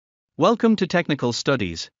Welcome to Technical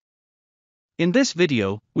Studies. In this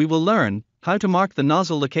video, we will learn how to mark the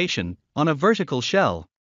nozzle location on a vertical shell.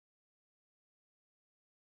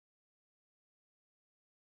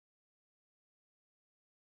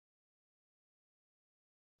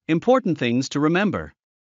 Important things to remember: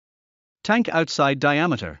 tank outside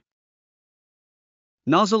diameter,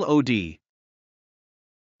 nozzle OD,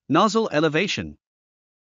 nozzle elevation,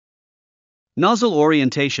 nozzle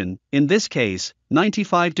orientation, in this case,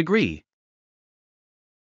 95 degree,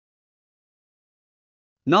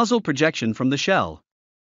 nozzle projection from the shell,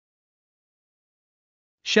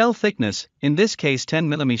 shell thickness, in this case 10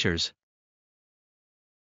 mm,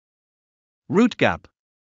 root gap,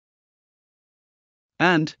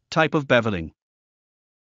 and type of beveling.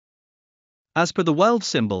 As per the weld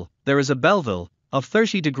symbol, there is a bevel of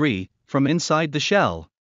 30 degree from inside the shell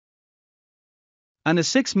and a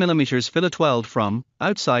 6 mm fillet weld from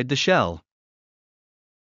outside the shell.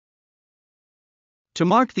 To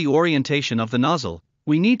mark the orientation of the nozzle,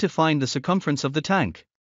 we need to find the circumference of the tank.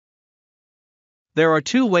 There are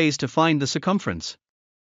two ways to find the circumference.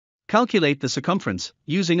 Calculate the circumference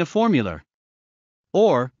using a formula,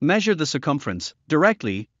 or measure the circumference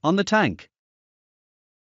directly on the tank.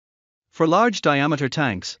 For large diameter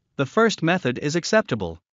tanks, the first method is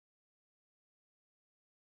acceptable.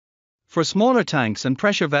 For smaller tanks and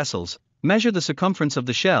pressure vessels, measure the circumference of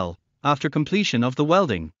the shell after completion of the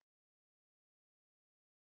welding.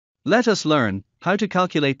 Let us learn how to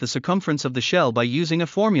calculate the circumference of the shell by using a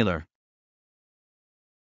formula.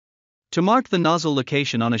 To mark the nozzle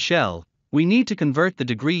location on a shell, we need to convert the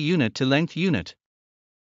degree unit to length unit.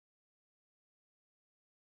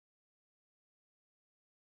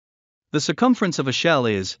 The circumference of a shell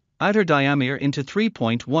is outer diameter into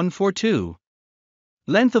 3.142.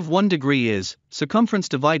 Length of 1 degree is circumference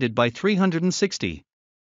divided by 360.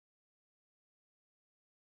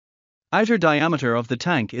 Outer diameter of the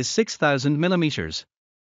tank is 6,000 mm.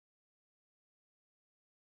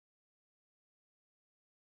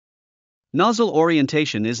 Nozzle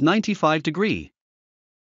orientation is 95 degree.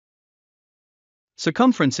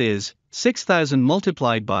 Circumference is 6,000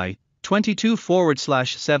 multiplied by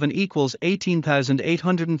 22/7 equals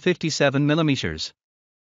 18,857 mm.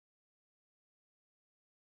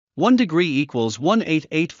 1 degree equals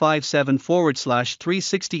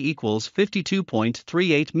 18857/360 equals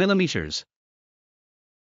 52.38 mm.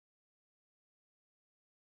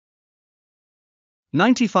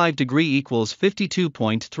 95 degree equals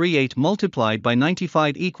 52.38 multiplied by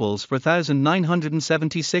 95 equals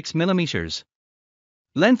 4,976 mm.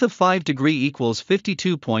 Length of 5 degree equals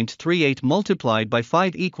 52.38 multiplied by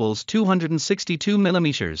 5 equals 262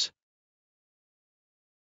 mm.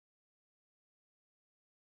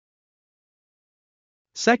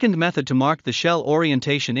 Second method to mark the shell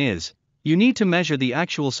orientation is, you need to measure the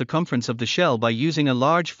actual circumference of the shell by using a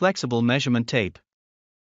large flexible measurement tape.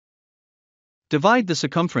 Divide the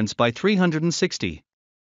circumference by 360.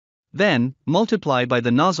 Then, multiply by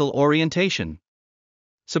the nozzle orientation.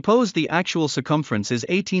 Suppose the actual circumference is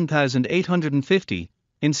 18,850,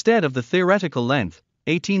 instead of the theoretical length,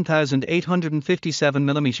 18,857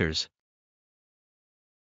 mm.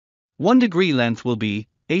 1 degree length will be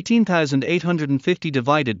 18,850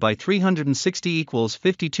 divided by 360 equals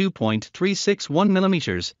 52.361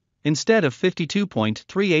 mm, instead of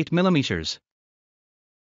 52.38 mm.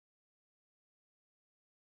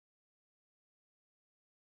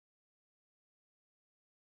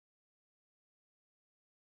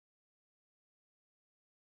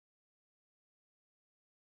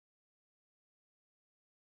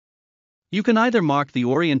 You can either mark the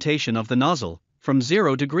orientation of the nozzle from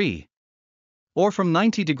 0 degree or from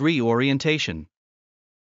 90 degree orientation.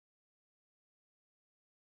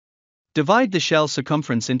 Divide the shell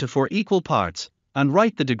circumference into 4 equal parts and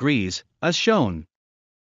write the degrees as shown.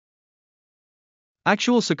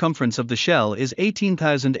 Actual circumference of the shell is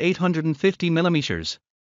 18,850 mm.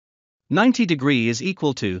 90 degree is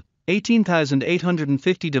equal to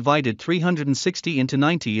 18,850 divided 360 into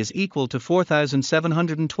 90 is equal to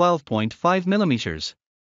 4,712.5 mm.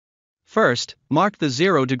 First, mark the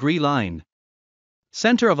 0 degree line.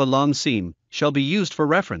 Center of a long seam shall be used for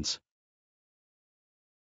reference.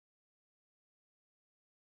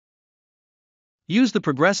 Use the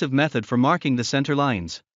progressive method for marking the center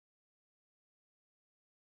lines.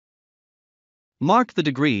 Mark the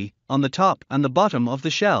degree on the top and the bottom of the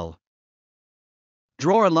shell.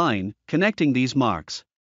 Draw a line connecting these marks.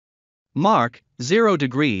 Mark 0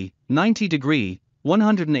 degree, 90 degree,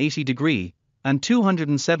 180 degree, and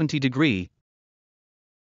 270 degree.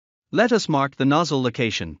 Let us mark the nozzle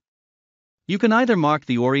location. You can either mark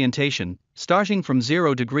the orientation, starting from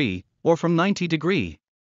 0 degree, or from 90 degree.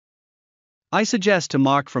 I suggest to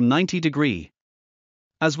mark from 90°.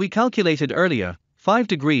 As we calculated earlier,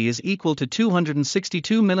 5° is equal to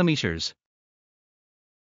 262 mm.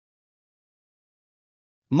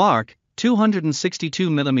 Mark 262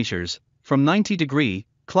 mm from 90°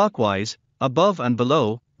 clockwise, above and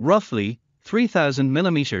below, roughly 3000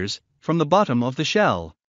 mm from the bottom of the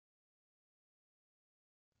shell.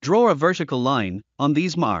 Draw a vertical line on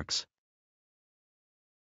these marks.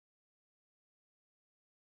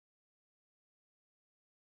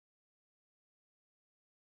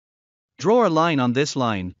 Draw a line on this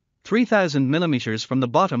line, 3000 mm from the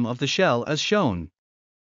bottom of the shell as shown.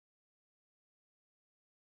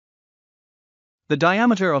 The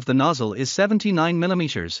diameter of the nozzle is 79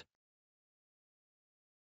 mm.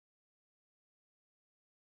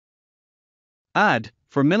 Add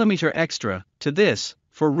 4 mm extra to this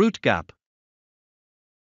for root gap.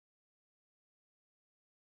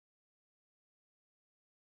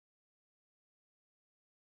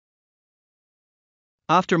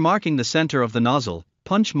 After marking the center of the nozzle,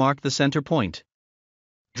 punch mark the center point.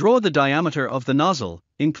 Draw the diameter of the nozzle,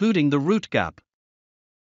 including the root gap.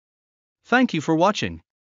 Thank you for watching.